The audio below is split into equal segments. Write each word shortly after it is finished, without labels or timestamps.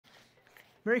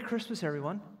Merry Christmas,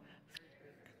 everyone.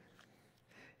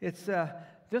 It's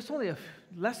just only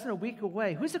less than a week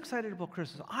away. Who's excited about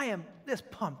Christmas? I am this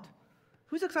pumped.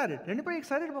 Who's excited? Anybody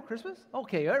excited about Christmas?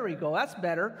 Okay, there we go. That's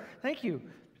better. Thank you.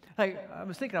 I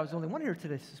was thinking I was the only one here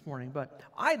today this morning, but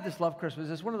I just love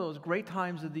Christmas. It's one of those great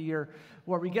times of the year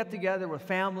where we get together with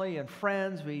family and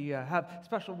friends. We have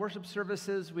special worship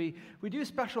services. We do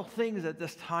special things at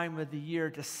this time of the year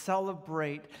to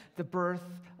celebrate the birth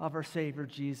of our Savior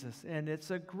Jesus. And it's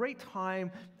a great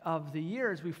time of the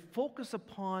year as we focus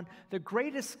upon the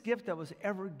greatest gift that was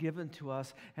ever given to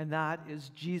us, and that is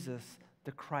Jesus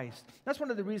the Christ. That's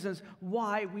one of the reasons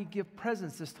why we give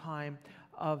presents this time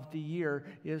of the year,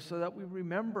 is so that we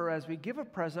remember, as we give a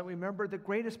present, we remember the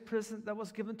greatest present that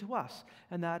was given to us,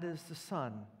 and that is the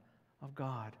Son of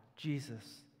God,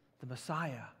 Jesus, the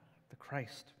Messiah, the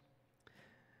Christ.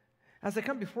 As I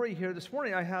come before you here this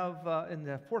morning, I have, in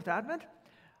the fourth Advent,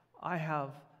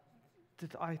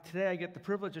 today I get the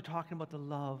privilege of talking about the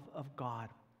love of God.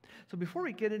 So before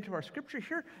we get into our scripture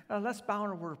here, let's bow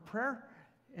in a word of prayer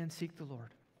and seek the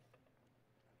Lord.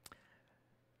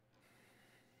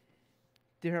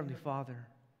 Dear Heavenly Father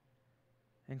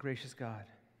and gracious God,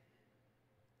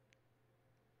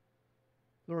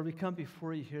 Lord, we come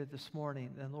before you here this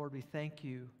morning, and Lord, we thank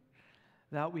you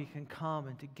that we can come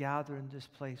and to gather in this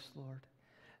place, Lord,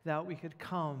 that we could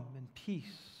come in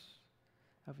peace,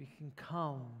 that we can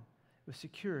come with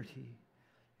security,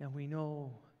 and we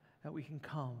know that we can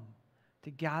come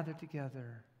to gather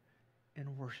together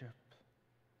and worship.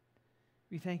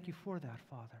 We thank you for that,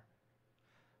 Father.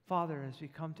 Father, as we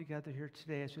come together here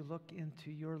today, as we look into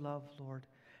your love, Lord,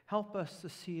 help us to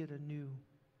see it anew.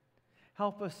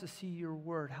 Help us to see your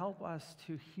word. Help us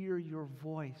to hear your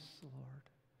voice, Lord.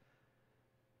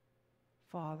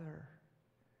 Father,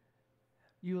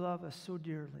 you love us so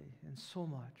dearly and so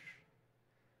much.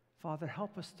 Father,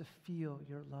 help us to feel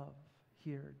your love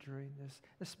here during this,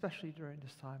 especially during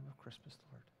this time of Christmas,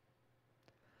 Lord.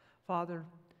 Father,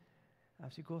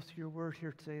 as we go through your word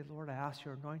here today, Lord, I ask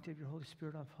your anointing of your Holy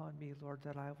Spirit upon me, Lord,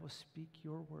 that I will speak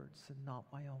your words and not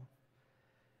my own.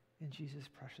 In Jesus'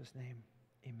 precious name,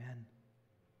 amen.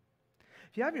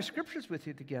 If you have your scriptures with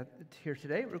you to get here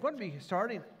today, we're going to be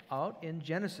starting out in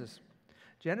Genesis.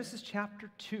 Genesis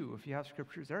chapter 2. If you have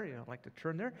scriptures there, you'd like to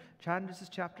turn there. Genesis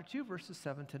chapter 2, verses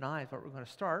 7 to 9 is what we're going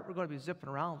to start. We're going to be zipping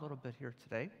around a little bit here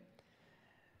today.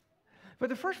 But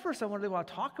the first verse I really want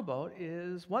to talk about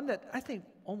is one that I think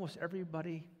almost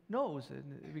everybody knows,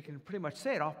 and we can pretty much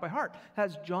say it off by heart.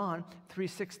 That's John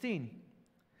 3:16.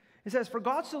 It says, "For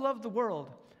God so loved the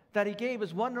world that he gave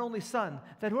his one and only Son,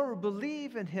 that whoever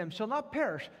believes in him shall not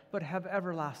perish, but have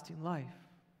everlasting life."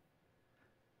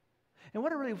 And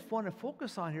what I really want to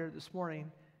focus on here this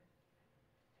morning,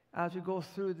 as we go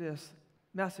through this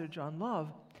message on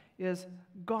love, is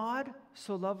God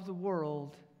so loved the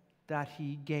world that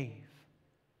he gave.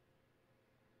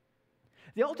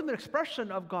 The ultimate expression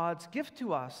of God's gift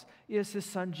to us is his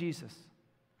Son, Jesus.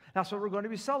 That's what we're going to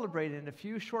be celebrating in a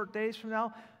few short days from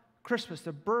now, Christmas,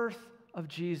 the birth of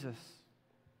Jesus.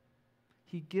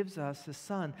 He gives us his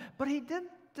Son. But he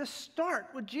didn't just start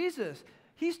with Jesus.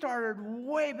 He started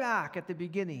way back at the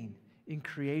beginning in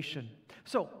creation.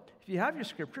 So, if you have your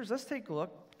scriptures, let's take a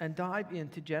look and dive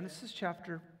into Genesis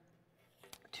chapter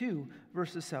 2,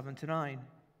 verses 7 to 9.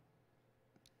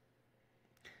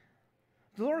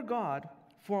 The Lord God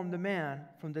formed the man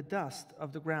from the dust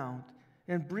of the ground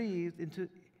and breathed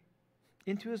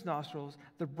into his nostrils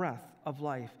the breath of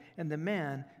life, and the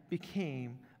man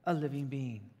became a living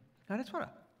being. Now, I just want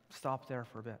to stop there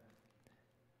for a bit.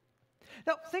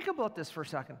 Now, think about this for a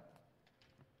second.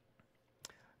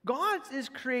 God is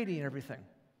creating everything.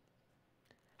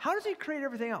 How does he create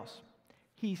everything else?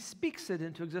 He speaks it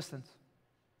into existence.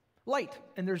 Light,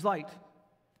 and there's light.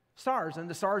 Stars, and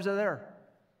the stars are there.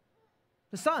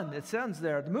 The sun, the sun's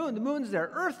there. The moon's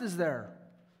there. Earth is there.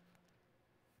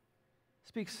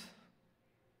 Speaks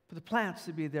for the plants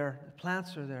to be there. The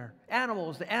plants are there.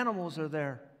 Animals, the animals are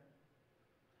there.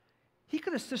 He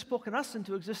could have just spoken us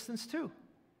into existence too.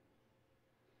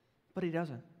 But he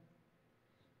doesn't.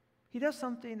 He does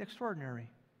something extraordinary.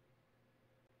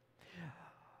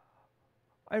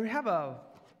 I have a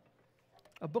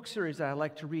book series that I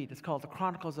like to read. It's called The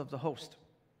Chronicles of the Host.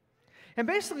 And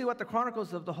basically what the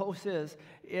Chronicles of the Host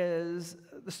is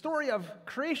the story of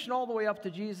creation all the way up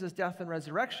to Jesus' death and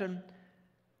resurrection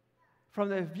from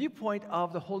the viewpoint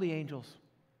of the holy angels.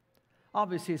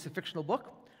 Obviously, it's a fictional book,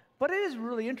 but it is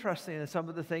really interesting in some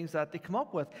of the things that they come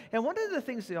up with. And one of the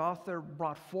things the author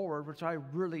brought forward, which I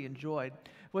really enjoyed,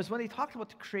 was when he talked about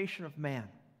the creation of man.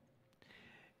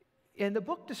 And the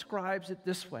book describes it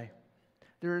this way.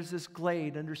 There is this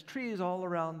glade, and there's trees all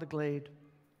around the glade.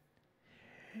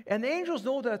 And the angels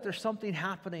know that there's something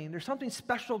happening. There's something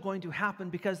special going to happen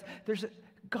because there's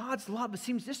God's love. It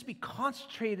seems just to be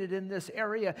concentrated in this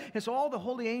area. And so all the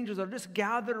holy angels are just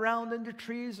gathered around in the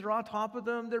trees. They're on top of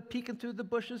them. They're peeking through the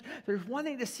bushes. They're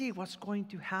wanting to see what's going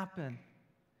to happen.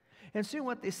 And soon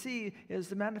what they see is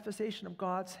the manifestation of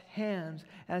God's hands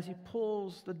as he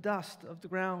pulls the dust of the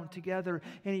ground together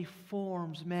and he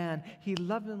forms man. He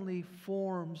lovingly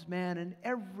forms man, and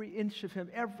every inch of him,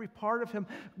 every part of him,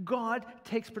 God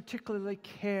takes particularly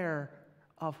care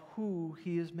of who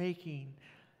he is making,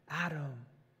 Adam.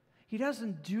 He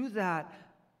doesn't do that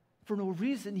for no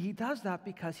reason. He does that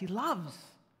because he loves.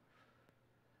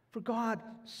 For God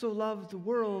so loved the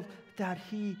world that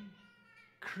he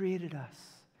created us.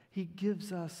 He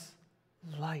gives us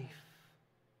life.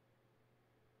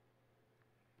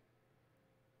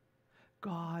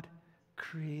 God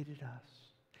created us.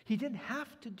 He didn't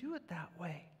have to do it that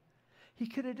way. He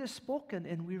could have just spoken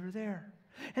and we were there.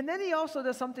 And then he also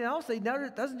does something else that he never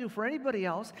doesn't do for anybody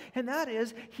else, and that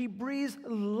is he breathes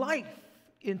life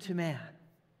into man.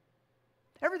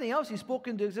 Everything else he spoke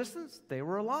into existence, they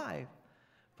were alive.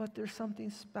 But there's something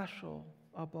special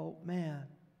about man.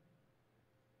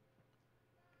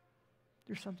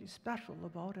 There's something special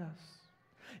about us.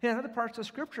 In other parts of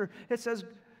Scripture, it says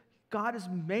God has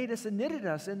made us and knitted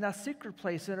us in that secret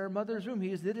place in our mother's womb. He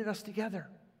has knitted us together.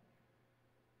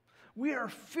 We are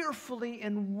fearfully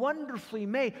and wonderfully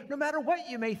made, no matter what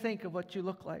you may think of what you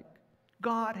look like.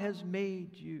 God has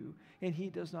made you, and he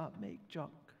does not make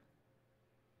junk.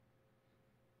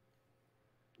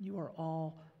 You are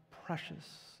all precious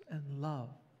and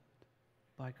loved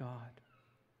by God.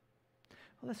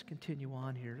 Well, let's continue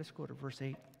on here. Let's go to verse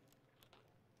 8.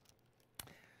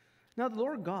 Now the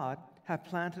Lord God had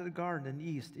planted a garden in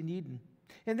the east, in Eden,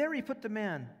 and there he put the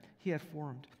man he had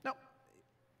formed. Now,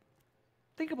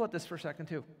 think about this for a second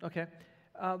too, okay?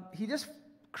 He just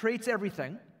creates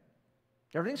everything.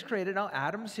 Everything's created. Now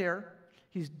Adam's here.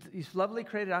 He's lovely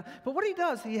created out. But what he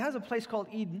does, he has a place called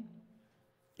Eden.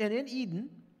 And in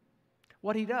Eden,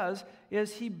 what he does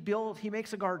is he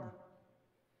makes a garden.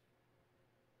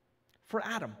 For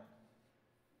Adam.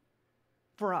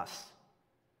 For us.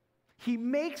 He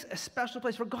makes a special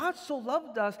place. For God so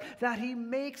loved us that he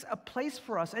makes a place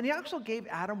for us. And he also gave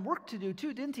Adam work to do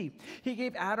too, didn't he? He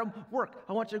gave Adam work.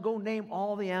 I want you to go name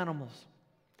all the animals.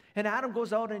 And Adam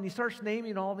goes out and he starts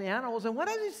naming all the animals. And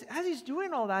as he's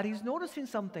doing all that, he's noticing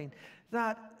something.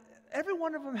 That every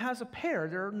one of them has a pair.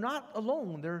 They're not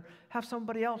alone. They have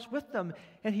somebody else with them.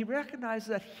 And he recognizes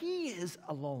that he is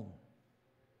alone.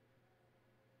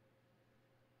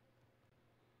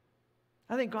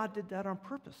 I think God did that on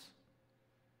purpose.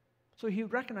 So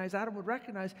Adam would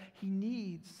recognize he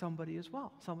needs somebody as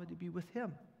well, somebody to be with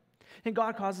him. And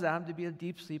God causes Adam to be in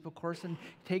deep sleep, of course, and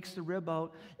takes the rib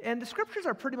out. And the scriptures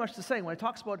are pretty much the same. When he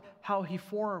talks about how he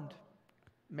formed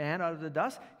man out of the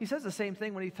dust, he says the same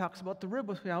thing when he talks about the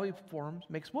rib, how he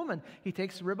makes woman. He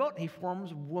takes the rib out, and he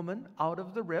forms woman out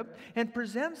of the rib and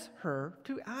presents her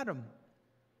to Adam.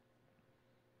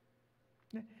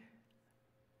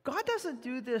 God doesn't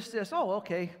do this, oh,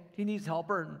 okay, he needs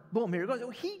helper, and boom, here he goes.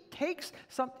 He takes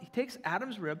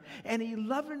Adam's rib, and he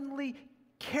lovingly,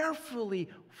 carefully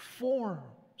forms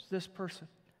this person,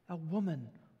 a woman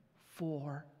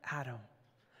for Adam,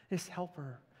 his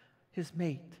helper, his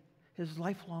mate, his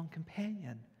lifelong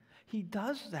companion. He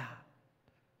does that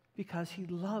because he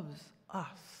loves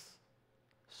us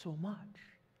so much.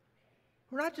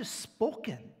 We're not just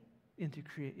spoken into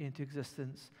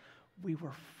existence, we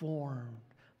were formed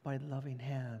by loving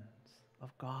hands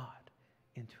of God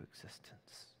into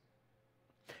existence.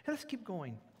 And let's keep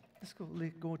going. Let's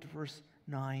go to verse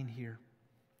 9 here.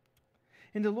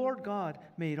 And the Lord God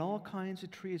made all kinds of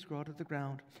trees grow out of the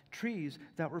ground, trees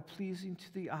that were pleasing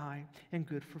to the eye and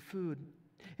good for food.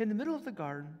 In the middle of the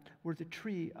garden were the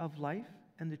tree of life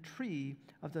and the tree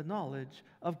of the knowledge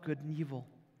of good and evil.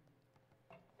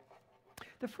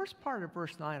 The first part of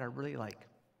verse 9 I really like.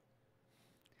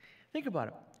 Think about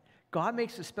it. God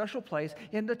makes a special place,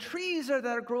 and the trees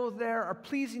that grow there are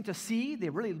pleasing to see.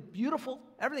 They're really beautiful.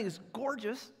 Everything is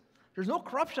gorgeous. There's no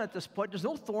corruption at this point. There's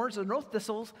no thorns. There's no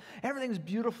thistles. Everything's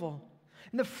beautiful.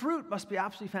 And the fruit must be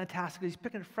absolutely fantastic. He's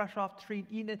picking it fresh off the tree and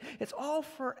eating it. It's all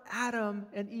for Adam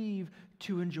and Eve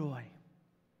to enjoy.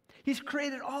 He's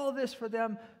created all of this for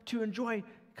them to enjoy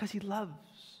because he loves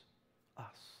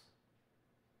us.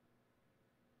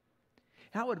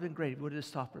 That would have been great if he would have just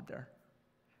stopped right there.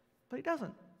 But he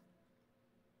doesn't.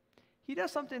 He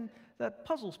does something that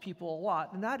puzzles people a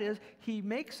lot, and that is he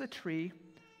makes a tree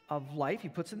of life. He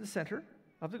puts it in the center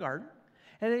of the garden,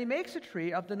 and then he makes a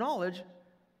tree of the knowledge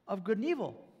of good and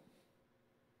evil,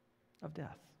 of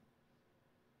death.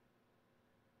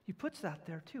 He puts that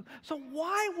there too. So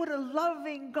why would a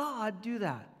loving God do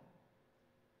that?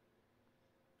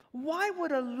 Why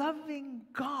would a loving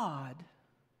God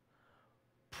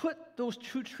put those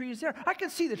two trees there? I can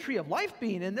see the tree of life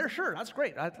being in there. Sure, that's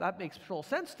great. That makes full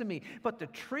sense to me. But the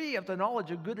tree of the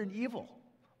knowledge of good and evil,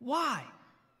 why?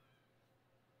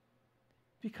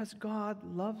 Because God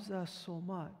loves us so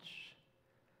much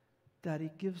that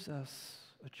he gives us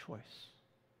a choice.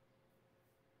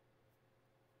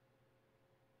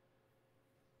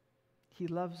 He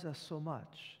loves us so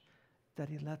much that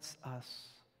he lets us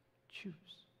choose.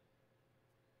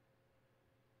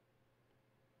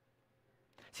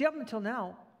 See, up until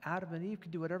now, Adam and Eve could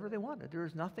do whatever they wanted. There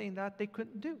was nothing that they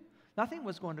couldn't do. Nothing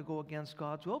was going to go against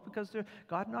God's will because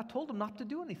God had not told them not to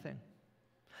do anything.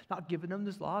 Not giving them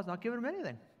his laws, not giving them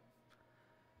anything.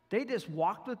 They just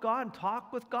walked with God and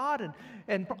talked with God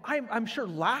and I'm sure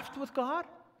laughed with God.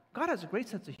 God has a great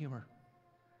sense of humor.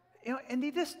 You know, and they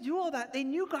just do all that. They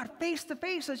knew God face to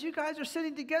face as you guys are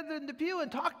sitting together in the pew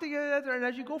and talk together, and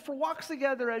as you go for walks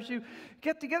together, as you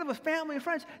get together with family and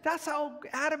friends. That's how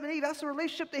Adam and Eve, that's the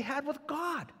relationship they had with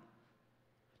God.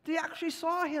 They actually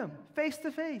saw him face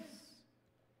to face.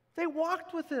 They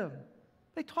walked with him.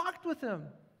 They talked with him.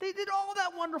 They did all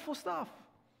that wonderful stuff.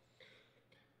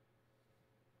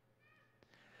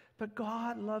 But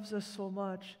God loves us so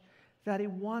much that he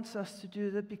wants us to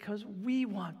do that because we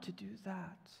want to do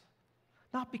that.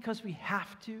 Not because we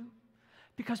have to,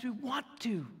 because we want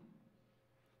to.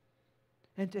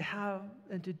 And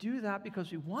to do that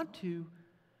because we want to,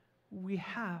 we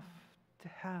have to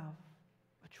have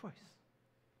a choice.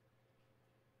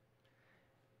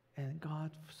 And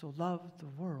God so loved the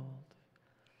world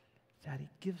that he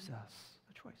gives us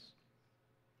a choice.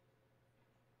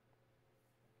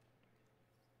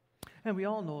 And we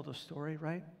all know the story,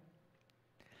 right?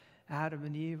 Adam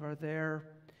and Eve are there.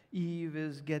 Eve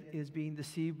is being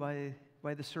deceived by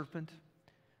the serpent.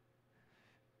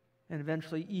 And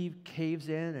eventually Eve caves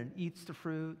in and eats the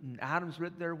fruit. And Adam's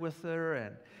right there with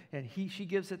her. And she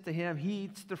gives it to him. He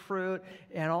eats the fruit.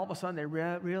 And all of a sudden they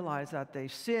realize that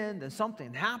they've sinned and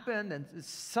something happened. And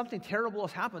something terrible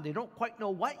has happened. They don't quite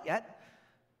know what yet.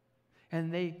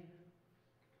 And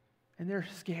they're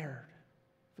scared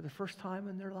for the first time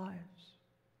in their lives.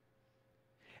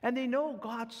 And they know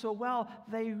God so well,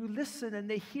 they listen and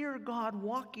they hear God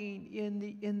walking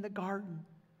in the garden.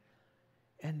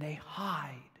 And they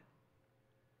hide.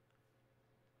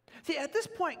 See, at this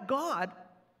point, God,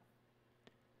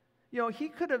 he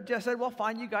could have just said, well,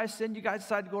 fine, you guys sinned, you guys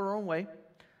decided to go your own way.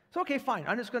 So, okay, fine,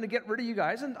 I'm just going to get rid of you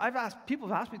guys. And people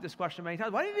have asked me this question many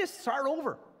times. Why didn't you just start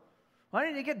over? Why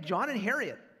didn't you get John and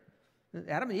Harriet?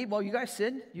 Adam and Eve, well, you guys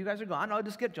sinned, you guys are gone, I'll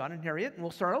just get John and Harriet and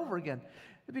we'll start over again.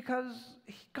 Because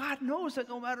God knows that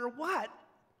no matter what,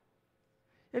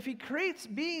 if he creates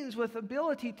beings with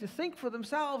ability to think for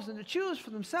themselves and to choose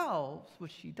for themselves,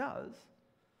 which he does,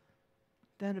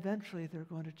 then eventually they're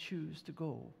going to choose to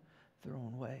go their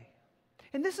own way.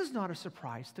 And this is not a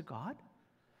surprise to God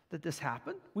that this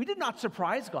happened. We did not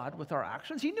surprise God with our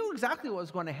actions. He knew exactly what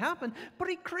was going to happen, but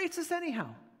he creates us anyhow.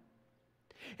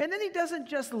 And then he doesn't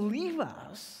just leave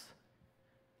us.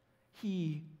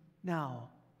 He now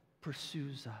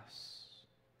pursues us.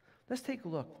 Let's take a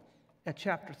look at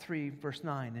chapter 3, verse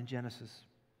 9 in Genesis.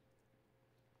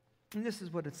 And this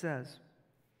is what it says.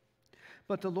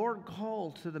 But the Lord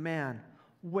called to the man,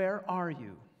 "Where are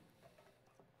you?"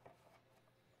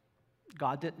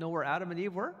 God didn't know where Adam and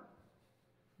Eve were?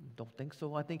 Don't think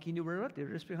so. I think he knew where they were. They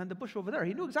were just behind the bush over there.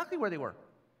 He knew exactly where they were.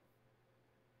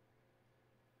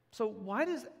 So why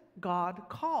does God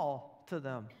call to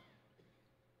them?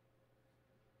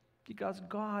 Because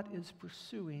God is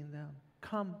pursuing them.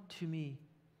 Come to me.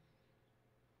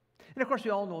 And of course,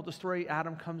 we all know the story.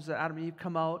 Adam and Eve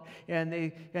come out, and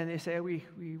they say, we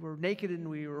were naked and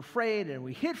we were afraid, and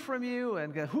we hid from you.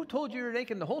 And who told you you were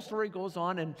naked? And the whole story goes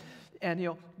on, and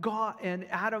God and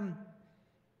Adam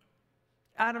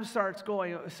starts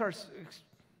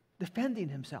defending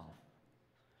himself.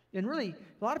 And really,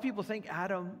 a lot of people think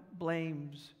Adam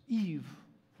blames Eve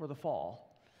for the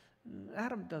fall.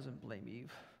 Adam doesn't blame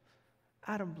Eve.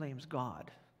 Adam blames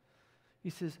God. He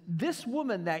says, "This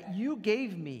woman that you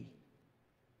gave me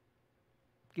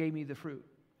the fruit,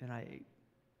 and I ate."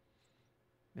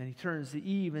 And he turns to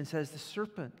Eve and says, "The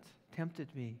serpent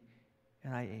tempted me,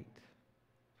 and I ate."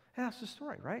 And that's the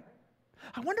story, right?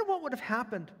 I wonder what would have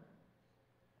happened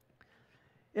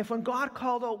if when God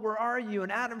called out, "Where are you?"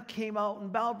 and Adam came out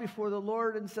and bowed before the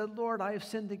Lord and said, "Lord, I have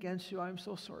sinned against you. I am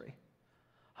so sorry."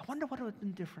 I wonder what would have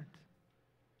been different.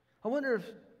 I wonder if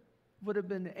it would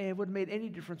have made any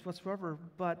difference whatsoever.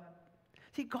 But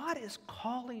See, God is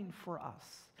calling for us.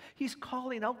 He's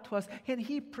calling out to us, and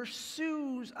He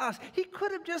pursues us. He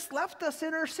could have just left us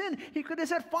in our sin. He could have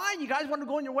said, fine, you guys want to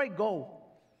go on your way, go.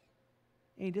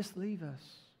 And He just leave us.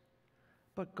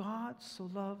 But God so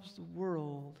loves the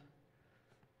world,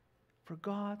 for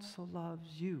God so loves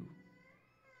you,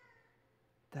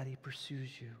 that He pursues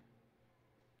you.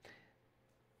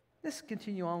 Let's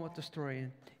continue on with the story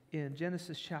in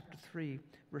Genesis chapter 3,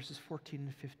 verses 14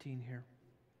 and 15 here.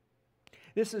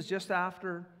 This is just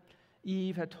after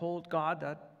Eve had told God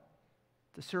that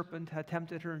the serpent had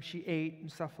tempted her and she ate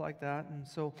and stuff like that. And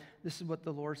so this is what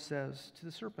the Lord says to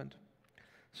the serpent.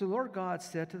 So the Lord God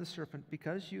said to the serpent,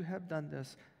 because you have done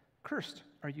this, cursed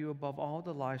are you above all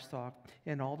the livestock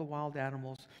and all the wild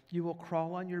animals. You will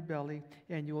crawl on your belly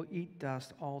and you will eat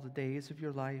dust all the days of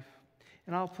your life.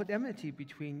 And I'll put enmity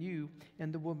between you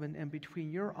and the woman and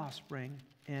between your offspring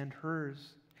and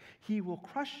hers. He will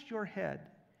crush your head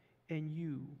and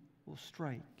you will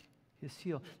strike his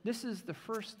heel. This is the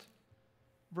first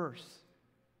verse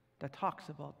that talks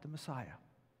about the Messiah.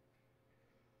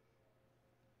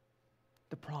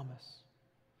 The promise.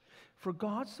 For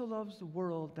God so loves the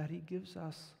world that He gives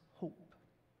us hope.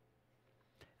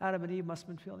 Adam and Eve must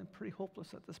have been feeling pretty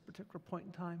hopeless at this particular point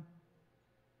in time.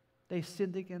 They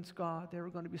sinned against God. They were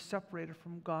going to be separated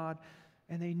from God,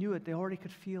 and they knew it. They already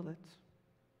could feel it.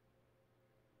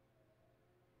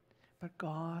 But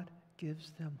God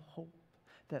gives them hope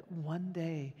that one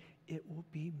day it will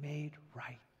be made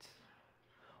right.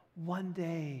 One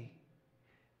day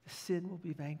the sin will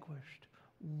be vanquished.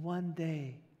 One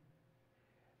day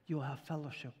you'll have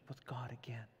fellowship with God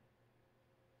again.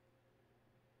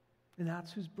 And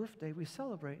that's whose birthday we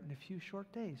celebrate in a few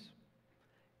short days,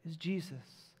 is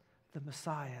Jesus, the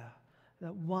Messiah,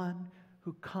 the one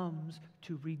who comes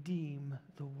to redeem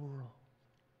the world.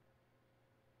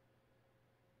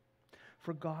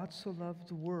 For God so loved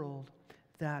the world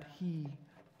that He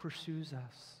pursues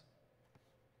us.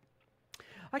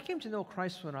 I came to know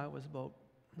Christ when I was about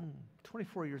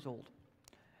 24 years old.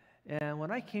 And when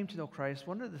I came to know Christ,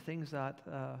 one of the things that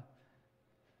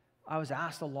I was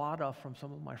asked a lot of from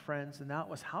some of my friends, and that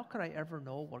was, how could I ever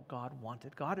know what God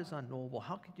wanted? God is unknowable.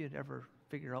 How could you ever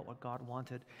figure out what God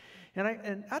wanted?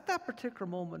 And at that particular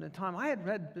moment in time, I had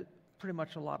read pretty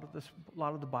much a lot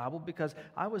of the Bible, because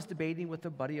I was debating with a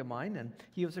buddy of mine, and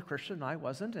he was a Christian and I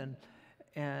wasn't,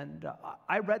 and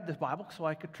I read the Bible so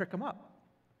I could trick him up.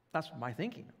 That's my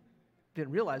thinking.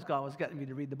 Didn't realize God was getting me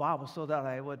to read the Bible so that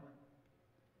I would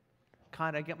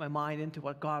kind of get my mind into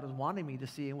what God was wanting me to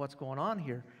see and what's going on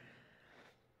here.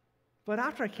 But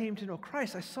after I came to know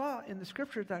Christ, I saw in the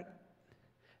Scripture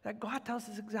that God tells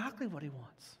us exactly what He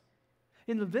wants.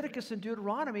 In Leviticus and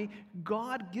Deuteronomy,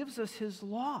 God gives us His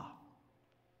law.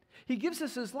 He gives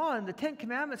us His law and the Ten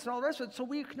Commandments and all the rest of it, so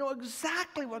we know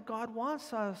exactly what God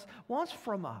wants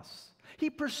from us. He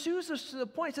pursues us to the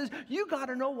point, says, you got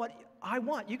to know what I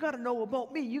want. You got to know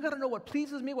about me. You got to know what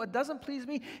pleases me, what doesn't please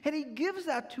me. And He gives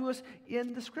that to us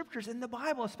in the Scriptures, in the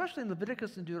Bible, especially in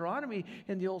Leviticus and Deuteronomy,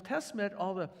 in the Old Testament,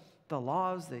 all the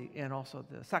laws, and also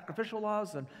the sacrificial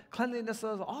laws and cleanliness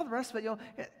laws, all the rest of it.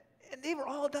 And they were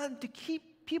all done to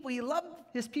keep people. He loved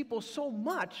His people so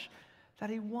much that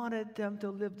He wanted them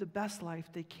to live the best life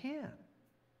they can.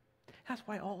 That's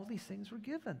why all these things were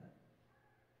given.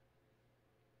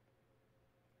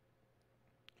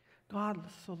 God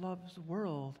so loves the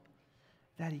world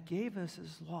that He gave us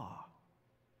His law.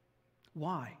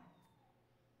 Why?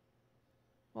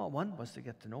 Well, one was to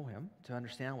get to know Him, to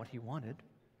understand what He wanted.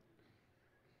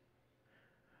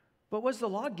 But was the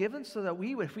law given so that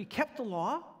if we kept the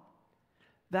law,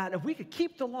 that if we could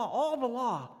keep the law, all the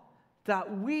law,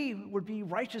 that we would be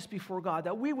righteous before God,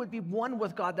 that we would be one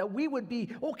with God, that we would be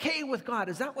okay with God?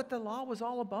 Is that what the law was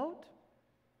all about?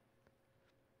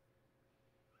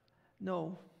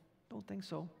 No, don't think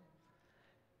so.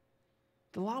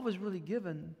 The law was really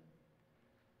given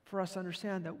for us to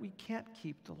understand that we can't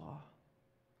keep the law,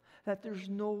 that there's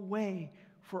no way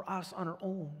for us on our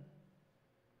own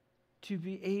to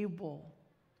be able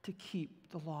to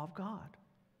keep the law of God,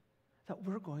 that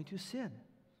we're going to sin.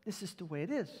 This is the way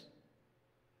it is.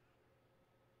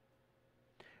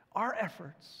 Our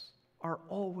efforts are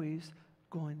always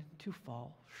going to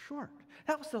fall short.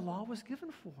 That was the law was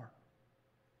given for.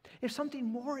 If something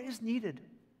more is needed.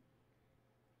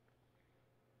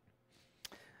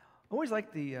 I always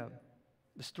like the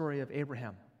story of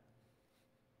Abraham.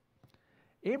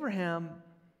 Abraham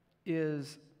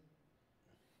is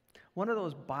one of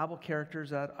those Bible characters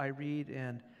that I read,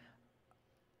 and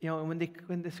when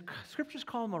the Scriptures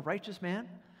call him a righteous man,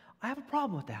 I have a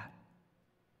problem with that.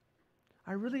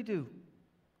 I really do.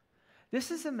 This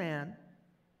is a man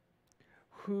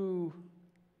who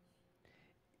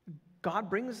God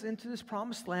brings into this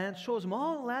promised land, shows him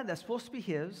all the land that's supposed to be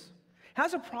his,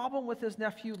 has a problem with his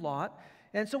nephew Lot.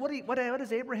 And so what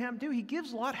does Abraham do? He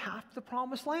gives Lot half the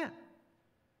promised land,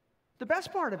 the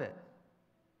best part of it.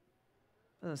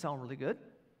 Doesn't sound really good.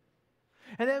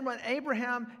 And then when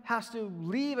Abraham has to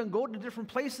leave and go to different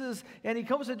places and he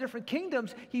comes to different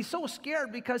kingdoms, he's so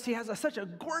scared because he has such a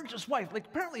gorgeous wife. Like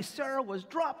apparently Sarah was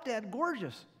drop dead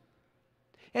gorgeous.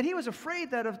 And he was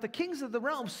afraid that if the kings of the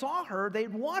realm saw her,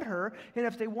 they'd want her. And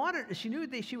if they wanted, if she knew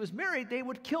that she was married, they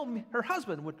would kill her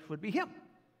husband, which would be him.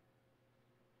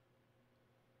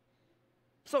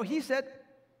 So he said,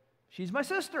 she's my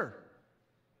sister.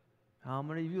 How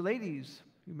many of you ladies,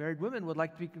 you married women, would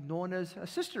like to be known as a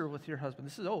sister with your husband?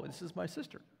 This is my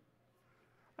sister.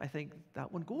 I think that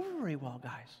wouldn't go over very well,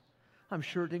 guys. I'm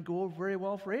sure it didn't go over very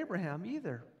well for Abraham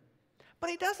either. But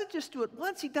he doesn't just do it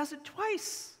once, he does it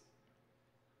twice.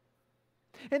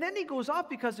 And then he goes off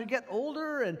because they're getting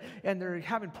older and they're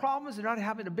having problems. They're not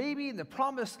having a baby, and the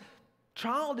promised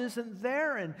child isn't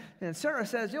there. And Sarah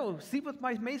says, sleep with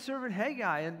my maidservant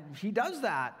Haggai. And he does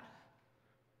that.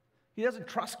 He doesn't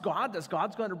trust God that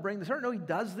God's going to bring this. No, he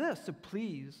does this to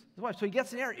please his wife. So he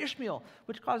gets an heir, Ishmael,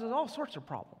 which causes all sorts of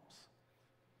problems.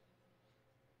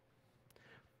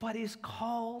 But he's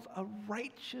called a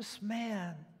righteous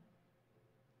man.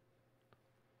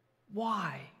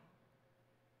 Why?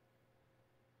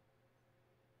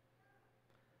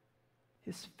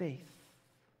 His faith.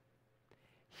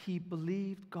 He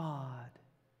believed God.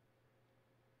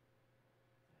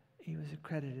 He was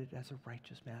accredited as a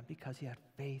righteous man because he had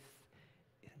faith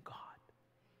in God.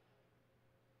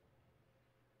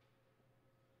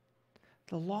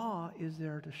 The law is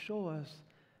there to show us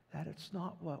that it's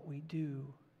not what we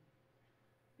do,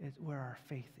 it's where our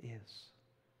faith is.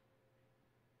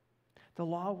 The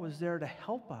law was there to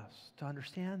help us to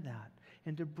understand that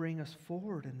and to bring us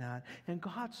forward in that. And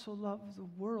God so loved the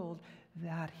world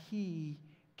that he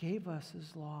gave us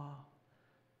his law.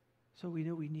 So we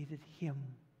knew we needed him.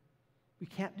 We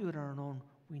can't do it on our own.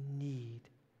 We need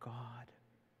God.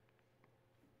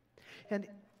 And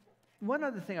one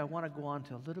other thing I want to go on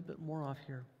to a little bit more of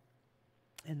here,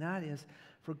 and that is,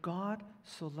 for God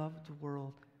so loved the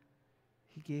world,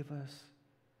 he gave us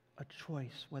a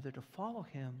choice whether to follow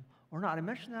him or not. I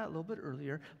mentioned that a little bit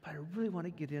earlier, but I really want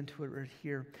to get into it right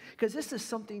here, because this is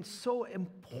something so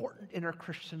important in our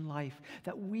Christian life,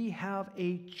 that we have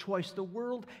a choice. The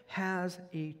world has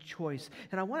a choice.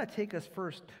 And I want to take us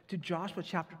first to Joshua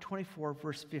chapter 24,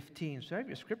 verse 15. So I have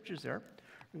your scriptures there.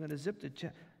 We're going to zip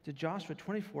to Joshua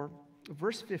 24,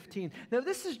 verse 15. Now,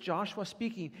 this is Joshua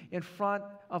speaking in front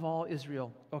of all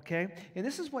Israel, okay? And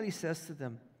this is what he says to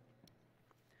them.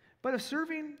 But if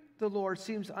serving the Lord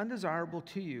seems undesirable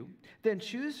to you, then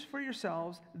choose for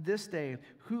yourselves this day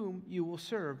whom you will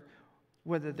serve,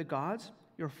 whether the gods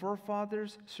your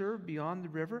forefathers served beyond the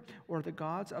river, or the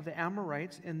gods of the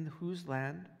Amorites in whose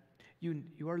land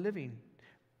you are living.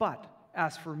 But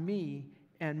as for me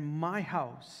and my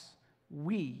house,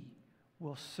 we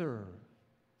will serve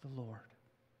the Lord.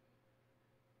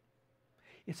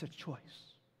 It's a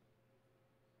choice.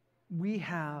 We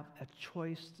have a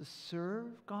choice to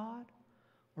serve God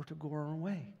or to go our own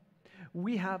way.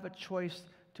 We have a choice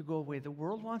to go the way the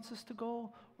world wants us to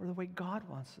go or the way God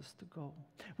wants us to go.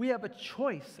 We have a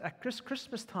choice at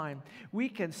Christmas time. We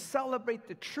can celebrate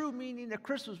the true meaning of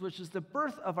Christmas, which is the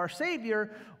birth of our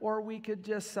Savior, or we could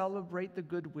just celebrate the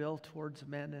goodwill towards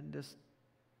men and just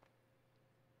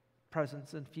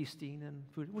presents and feasting and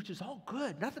food, which is all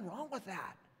good. Nothing wrong with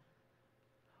that.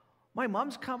 My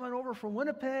mom's coming over from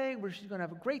Winnipeg, where she's going to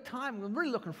have a great time. I'm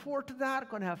really looking forward to that. We're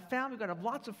going to have family. We're going to have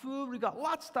lots of food. We've got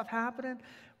lots of stuff happening.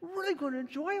 We're really going to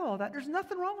enjoy all that. There's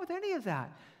nothing wrong with any of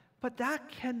that. But that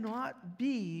cannot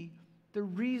be the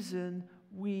reason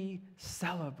we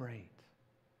celebrate.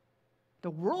 The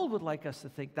world would like us to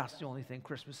think that's the only thing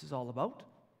Christmas is all about.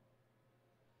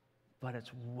 But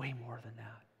it's way more than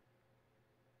that.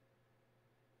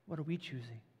 What are we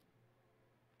choosing?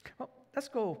 Well, let's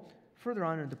go further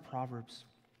on into Proverbs.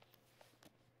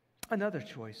 Another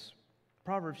choice.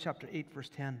 Proverbs chapter 8, verse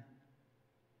 10.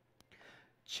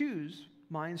 Choose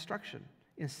my instruction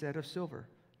instead of silver,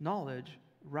 knowledge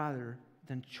rather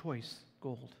than choice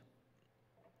gold.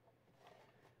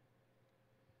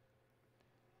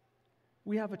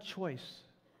 We have a choice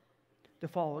to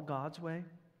follow God's way,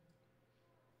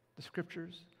 the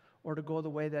scriptures, or to go the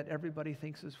way that everybody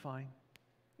thinks is fine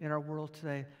in our world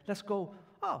today. Let's go,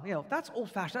 that's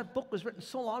old-fashioned. That book was written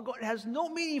so long ago. It has no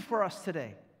meaning for us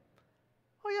today.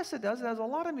 Oh, yes, it does. It has a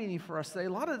lot of meaning for us today.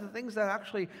 A lot of the things that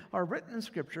actually are written in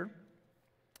Scripture,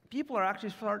 people are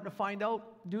actually starting to find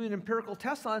out, doing empirical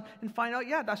tests on, and find out,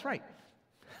 yeah, that's right.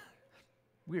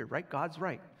 Weird, right? God's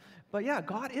right. But yeah,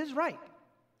 God is right.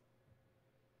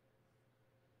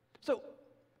 So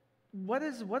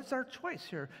what's our choice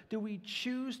here? Do we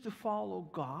choose to follow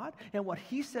God and what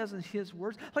he says in his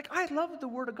words? Like, I love the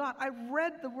Word of God. I've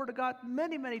read the Word of God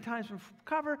many, many times from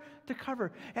cover to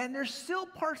cover. And there's still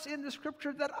parts in the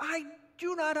Scripture that I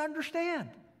do not understand.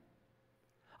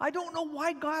 I don't know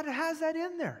why God has that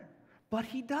in there, but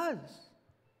he does.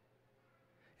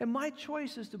 And my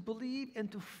choice is to believe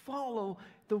and to follow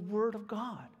the Word of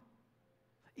God.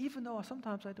 Even though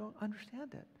sometimes I don't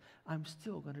understand it, I'm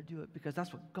still going to do it because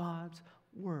that's what God's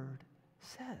Word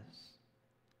says.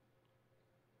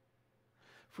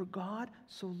 For God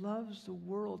so loves the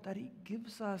world that he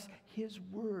gives us his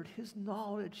Word, his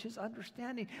knowledge, his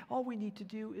understanding. All we need to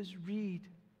do is read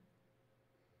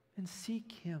and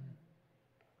seek him.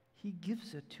 He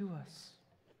gives it to us.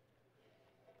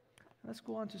 Let's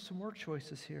go on to some more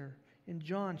choices here. In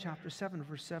John chapter 7,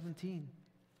 verse 17.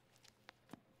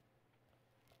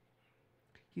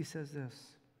 He says this.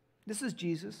 This is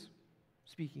Jesus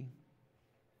speaking.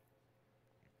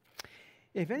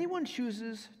 If anyone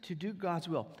chooses to do God's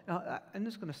will. Now, I'm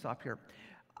just going to stop here.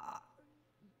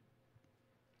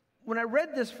 When I read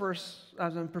this verse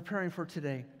as I'm preparing for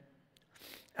today,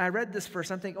 I read this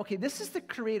verse, I'm thinking, okay, this is the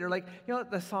Creator. Like,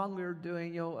 the song we were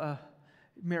doing,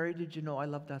 Mary, Did You Know? I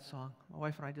love that song. My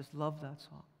wife and I just love that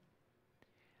song.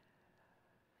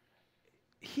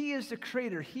 He is the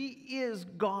Creator. He is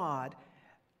God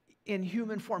in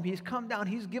human form. He's come down.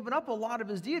 He's given up a lot of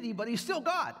his deity, but he's still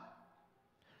God.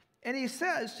 And he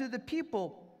says to the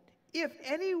people, if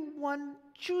anyone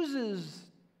chooses,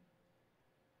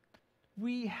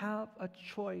 we have a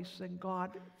choice, and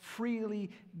God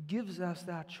freely gives us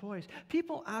that choice.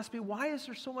 People ask me, why is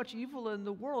there so much evil in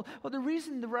the world? Well, the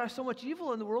reason there is so much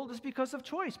evil in the world is because of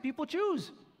choice. People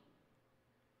choose.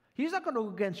 He's not going to go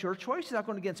against your choice. He's not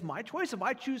going against my choice. If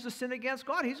I choose to sin against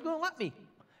God, he's going to let me.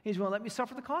 He's going to let me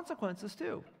suffer the consequences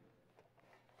too.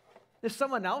 If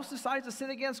someone else decides to sin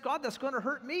against God that's going to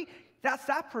hurt me, that's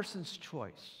that person's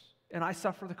choice. And I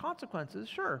suffer the consequences,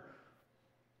 sure.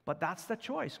 But that's the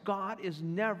choice. God is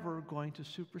never going to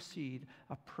supersede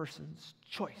a person's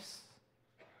choice.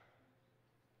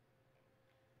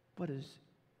 What is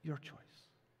your choice?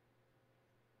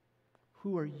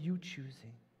 Who are you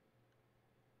choosing?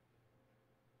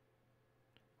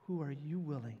 Who are you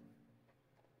willing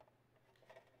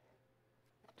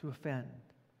to offend,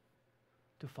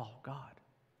 to follow God?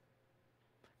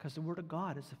 Because the Word of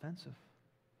God is offensive.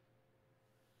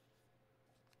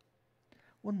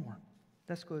 One more.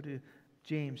 Let's go to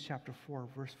James chapter 4,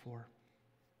 verse 4.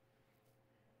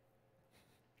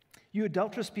 You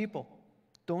adulterous people,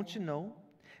 don't you know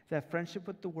that friendship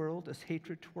with the world is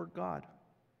hatred toward God?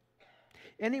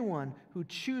 Anyone who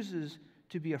chooses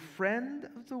to be a friend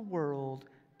of the world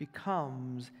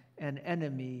becomes an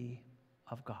enemy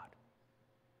of God.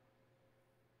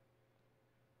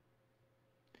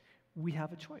 We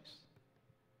have a choice.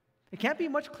 It can't be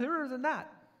much clearer than that.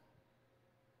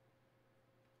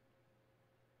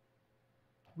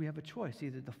 We have a choice,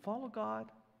 either to follow God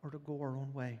or to go our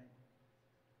own way.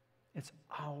 It's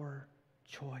our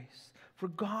choice. For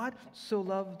God so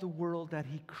loved the world that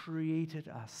he created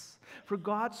us. For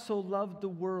God so loved the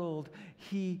world,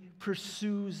 he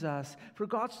pursues us. For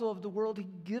God so loved the world, he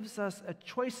gives us a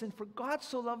choice. And for God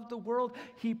so loved the world,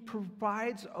 he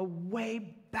provides a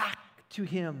way back to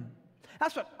him.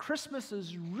 That's what Christmas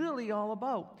is really all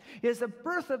about, is the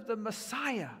birth of the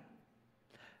Messiah,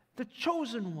 the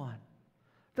chosen one.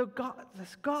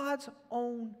 God's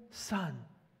own Son,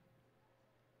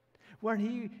 where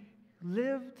he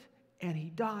lived and he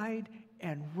died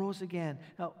and rose again.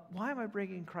 Now, why am I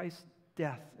bringing Christ's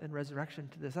death and resurrection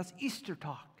to this? That's Easter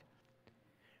talk.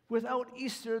 Without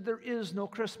Easter, there is no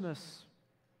Christmas.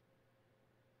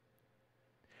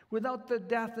 Without the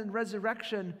death and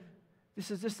resurrection, this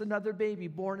is just another baby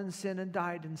born in sin and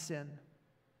died in sin.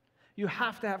 You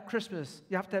have to have Christmas.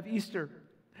 You have to have Easter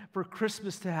for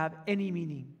Christmas to have any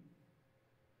meaning.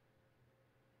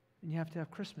 And you have to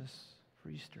have Christmas for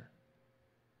Easter.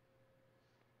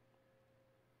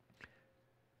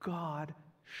 God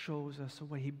shows us a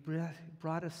way. He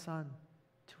brought his Son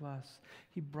to us.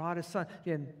 He brought his Son.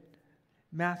 In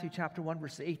Matthew chapter 1,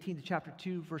 verse 18 to chapter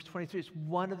 2, verse 23, it's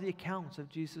one of the accounts of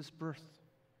Jesus' birth.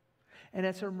 And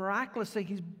it's a miraculous thing.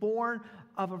 He's born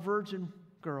of a virgin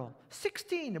girl.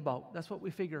 16 about. That's what we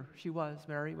figure she was.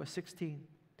 Mary was 16.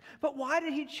 But why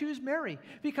did he choose Mary?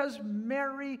 Because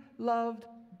Mary loved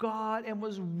God and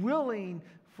was willing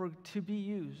to be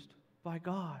used by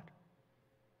God.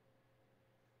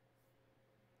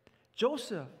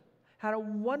 Joseph had a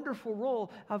wonderful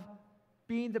role of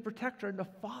being the protector and the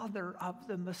father of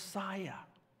the Messiah.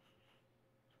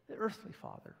 the earthly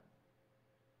father.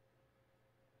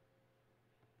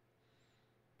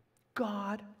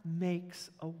 God makes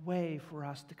a way for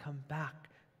us to come back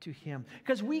to him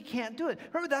because we can't do it.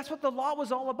 Remember, that's what the law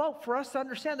was all about, for us to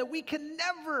understand that we can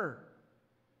never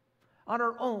on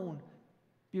our own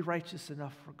be righteous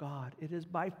enough for God. It is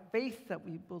by faith that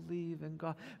we believe in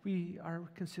God. We are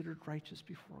considered righteous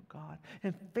before God.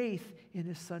 And faith in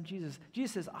his Son, Jesus.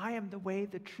 Jesus says, I am the way,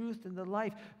 the truth, and the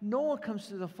life. No one comes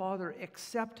to the Father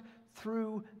except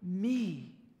through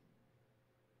me.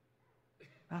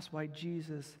 That's why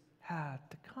Jesus had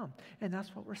to come. And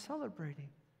that's what we're celebrating.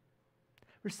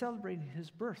 We're celebrating his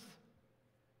birth.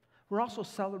 We're also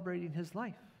celebrating his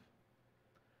life.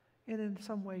 And in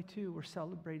some way, too, we're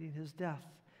celebrating his death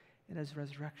and his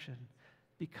resurrection,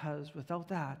 because without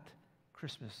that,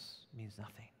 Christmas means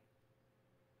nothing.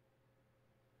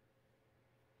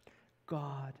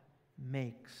 God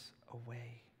makes a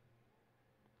way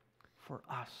for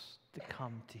us to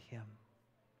come to him.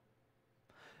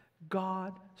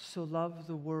 God so loved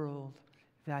the world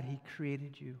that he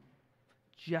created you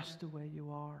just the way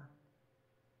you are.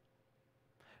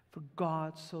 For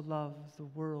God so loved the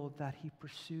world that he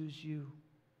pursues you.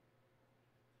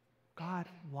 God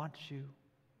wants you.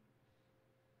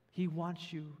 He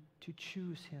wants you to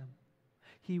choose him.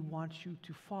 He wants you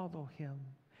to follow him.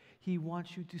 He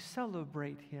wants you to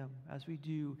celebrate him as we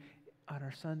do on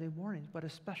our Sunday mornings, but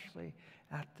especially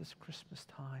at this Christmas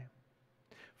time.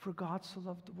 For God so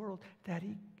loved the world that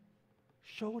he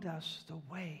showed us the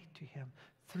way to him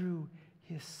through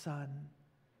his Son,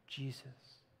 Jesus.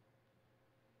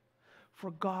 For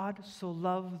God so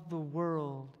loved the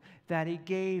world that he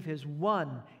gave his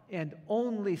one and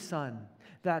only Son,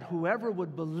 that whoever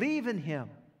would believe in him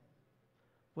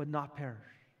would not perish,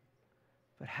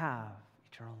 but have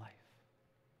eternal life.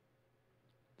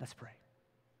 Let's pray.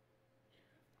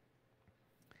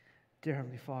 Dear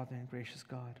Heavenly Father and gracious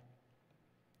God,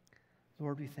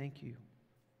 Lord, we thank you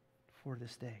for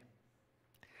this day.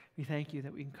 We thank you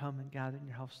that we can come and gather in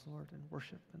your house, Lord, and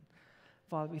worship. And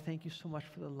Father, we thank you so much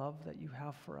for the love that you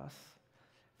have for us.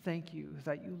 Thank you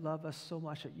that you love us so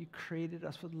much, that you created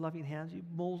us with loving hands. You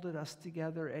molded us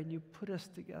together and you put us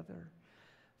together.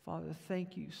 Father,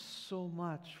 thank you so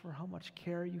much for how much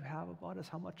care you have about us,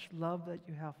 how much love that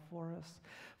you have for us.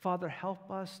 Father, help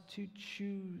us to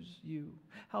choose you.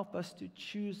 Help us to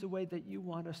choose the way that you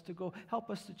want us to go. Help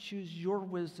us to choose your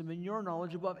wisdom and your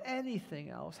knowledge above anything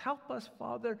else. Help us,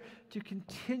 Father, to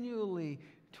continually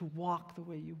to walk the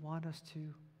way you want us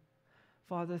to.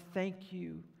 Father, thank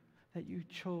you that you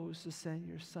chose to send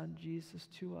your Son Jesus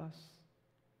to us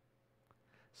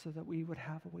so that we would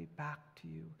have a way back to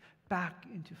you, back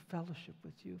into fellowship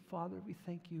with you. Father, we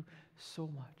thank you so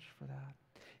much for that.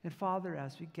 And Father,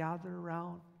 as we gather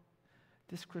around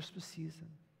this Christmas season,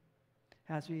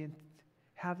 as we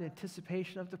have the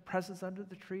anticipation of the presents under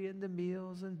the tree and the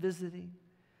meals and visiting,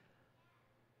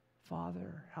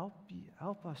 Father,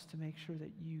 help us to make sure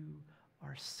that you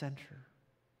are center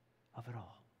of it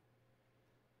all.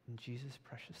 In Jesus'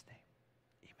 precious name.